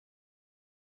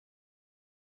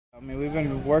I mean, we've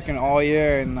been working all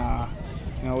year, and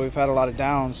you know, we've had a lot of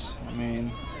downs. I mean,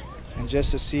 and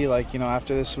just to see, like, you know,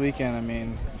 after this weekend, I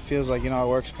mean, it feels like, you know, our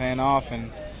work's paying off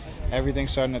and everything's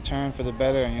starting to turn for the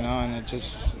better, you know,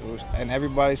 and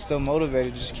everybody's still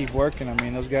motivated to just keep working. I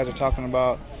mean, those guys are talking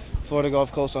about Florida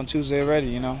Gulf Coast on Tuesday already,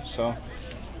 you know, so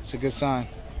it's a good sign.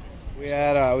 We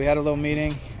had a little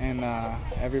meeting, and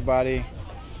everybody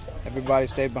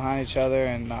stayed behind each other,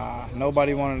 and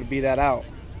nobody wanted to be that out.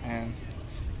 And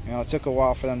you know, it took a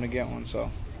while for them to get one, so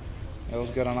it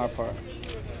was good on our part.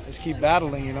 Just keep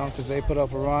battling, you know, because they put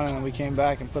up a run, and then we came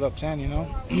back and put up 10, you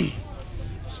know.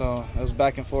 So it was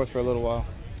back and forth for a little while.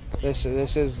 This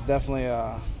is definitely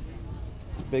a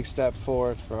big step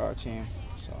forward for our team.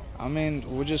 So I mean,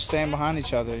 we're just staying behind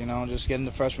each other, you know, just getting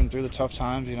the freshmen through the tough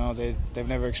times. You know, they've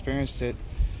never experienced it,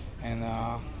 and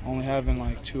only having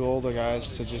like two older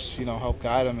guys to just, you know, help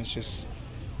guide them. It's just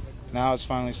now it's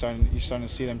finally you're starting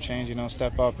to see them change, you know,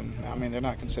 step up, and I mean, they're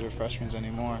not considered freshmen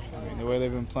anymore. I mean, the way they've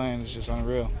been playing is just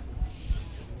unreal.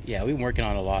 Yeah, we've been working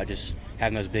on a lot, just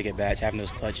having those big at-bats, having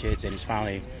those clutch hits, and it's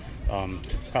finally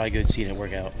probably good seeing it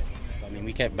work out. I mean,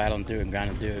 we kept battling through and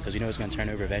grinding through it because we know it's going to turn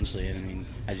over eventually, and I mean,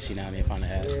 as you see now, I mean, it finally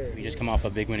has. We just come off a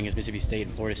big win against Mississippi State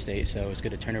and Florida State, so it's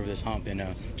good to turn over this hump and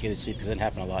get it sleep because it doesn't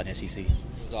happen a lot in SEC. It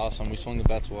was awesome. We swung the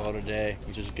bats well today,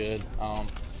 which is good.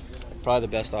 Probably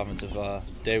the best offensive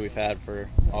day we've had for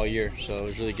all year, so it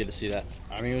was really good to see that.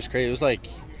 I mean, it was crazy. It was like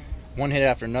one hit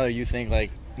after another. You think, like,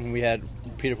 when we had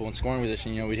people in scoring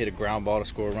position, you know, we'd hit a ground ball to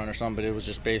score a run or something, but it was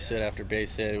just base hit after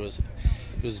base hit. It was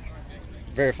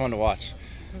very fun to watch.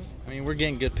 I mean, we're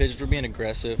getting good pitches. We're being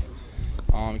aggressive.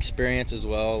 Experience as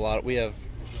well. I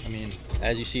mean,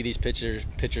 as you see these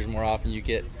pitchers more often, you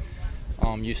get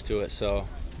used to it. So,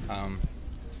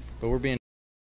 but we're being